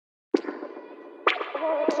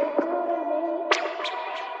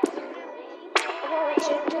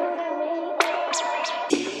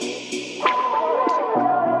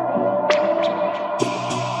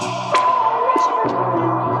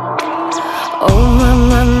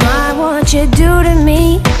What you do to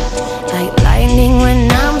me, like lightning when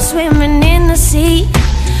I'm swimming in the sea.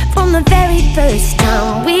 From the very first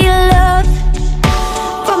time we loved,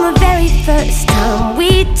 from the very first time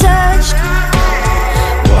we touched,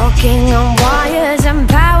 walking on wires and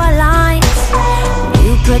power lines.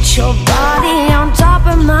 You put your body on top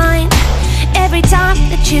of mine. Every time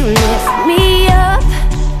that you lift me up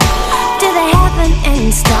to the heaven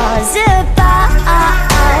and stars above.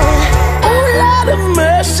 Lord of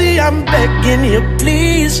mercy, I'm begging you,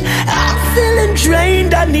 please. I'm feeling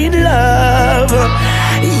drained, I need love.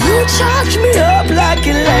 You charge me up like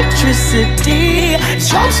electricity.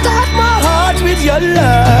 Jumpstart my heart with your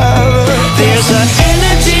love. There's an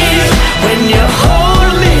energy when you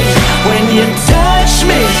hold me, when you touch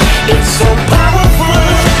me. It's so powerful,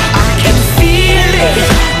 I can feel it.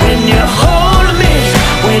 When you hold me,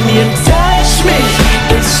 when you touch me.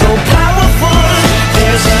 It's so powerful.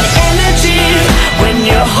 There's an energy when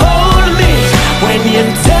you hold me, when you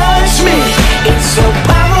touch me. It's so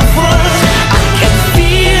powerful, I can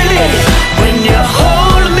feel it. When you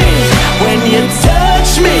hold me, when you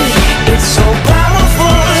touch me. It's so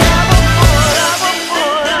powerful.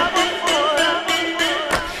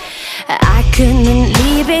 I couldn't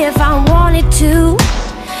leave if I wanted to,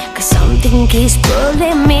 'cause something keeps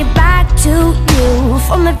pulling me back to you.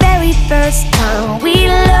 From the very first time we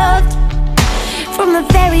loved, from the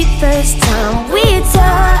very first time we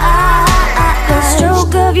touched, the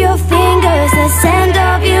stroke of your fingers, the scent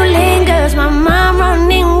of you lingers. My mind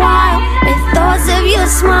running wild with thoughts of your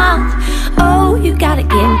smile. Oh, you gotta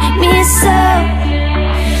give me some.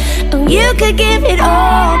 Oh, you could give it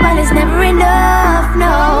all, but it's never enough,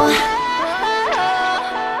 no.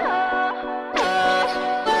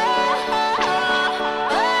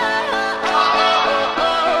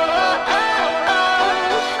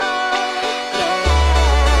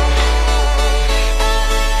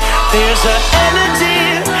 There's an energy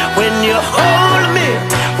when you hold me,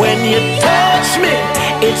 when you touch me.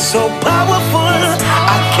 It's so powerful,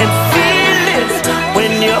 I can feel it.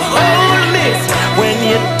 When you hold me, when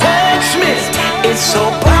you touch me. It's so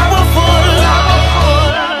powerful,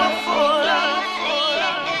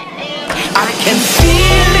 I can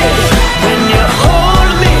feel it. When you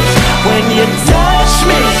hold me, when you touch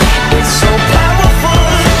me. It's so powerful.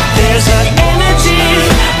 There's an energy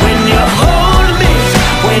when you hold me,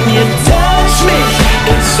 when you touch me.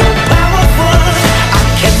 It's so powerful, I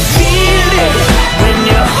can feel it. When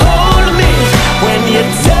you hold me, when you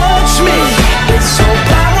touch me. It's so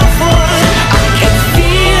powerful, I can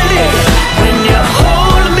feel it. When you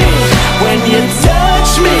hold me, when you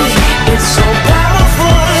touch me. It's so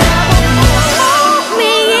powerful. Hold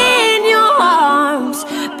me in your arms,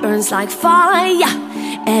 burns like fire,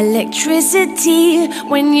 electricity.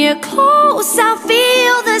 When you're close, I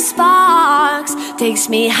feel the sparks. Takes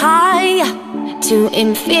me higher to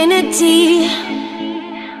infinity.